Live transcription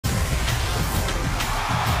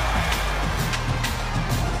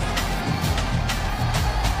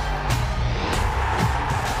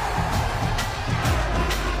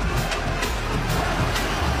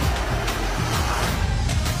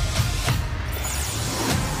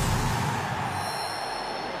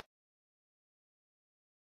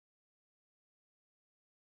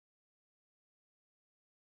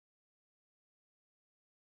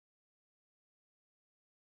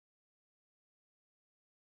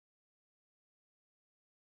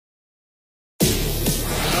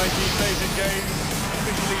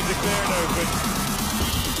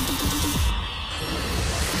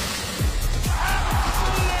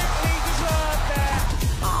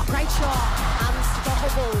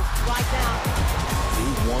unstoppable right now.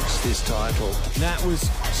 He wants this title. That was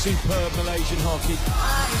superb Malaysian hockey.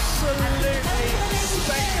 Absolutely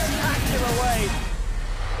spectacular way.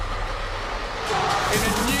 In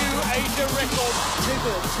a new Asia record. Too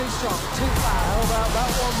good, too strong, too fast. How about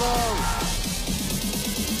that one though?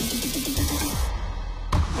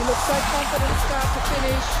 He looks so confident start to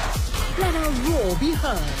finish. Let our roar be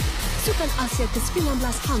heard. Sukan Asia ke-19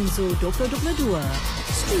 Hangzhou 2022.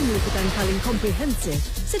 Stream liputan paling komprehensif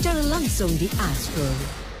secara langsung di Astro.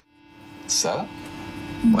 So,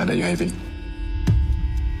 when are you having?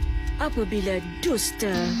 Apabila dusta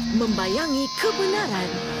membayangi kebenaran,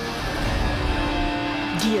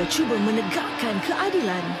 dia cuba menegakkan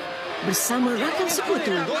keadilan bersama rakan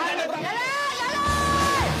sekutu.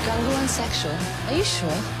 Gangguan seksual? Are you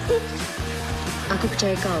sure? Aku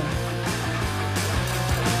percaya kau.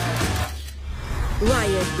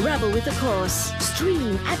 Riot, rebel with a cause.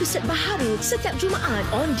 Stream episod baharu setiap Jumaat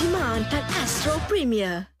on demand dan Astro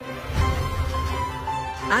Premier.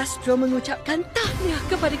 Astro mengucapkan tahniah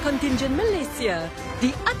kepada kontingen Malaysia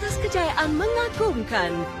di atas kejayaan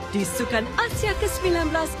mengagumkan di Sukan Asia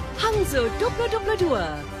ke-19 Hangzhou 2022.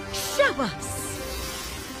 Syabas!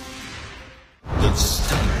 The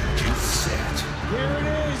stage is set. Here it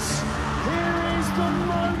is. Here is the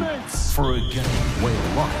moment. For a game where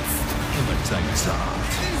life imitates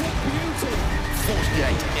art. 48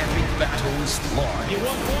 epic battles live. You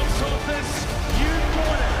want more of this? You've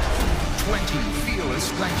got it. 20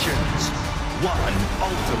 fearless nations. One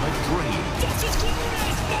ultimate dream.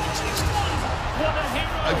 What a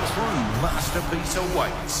hero. A true masterpiece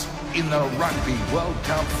awaits in the Rugby World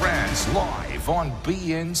Cup France live on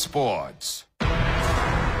BN Sports.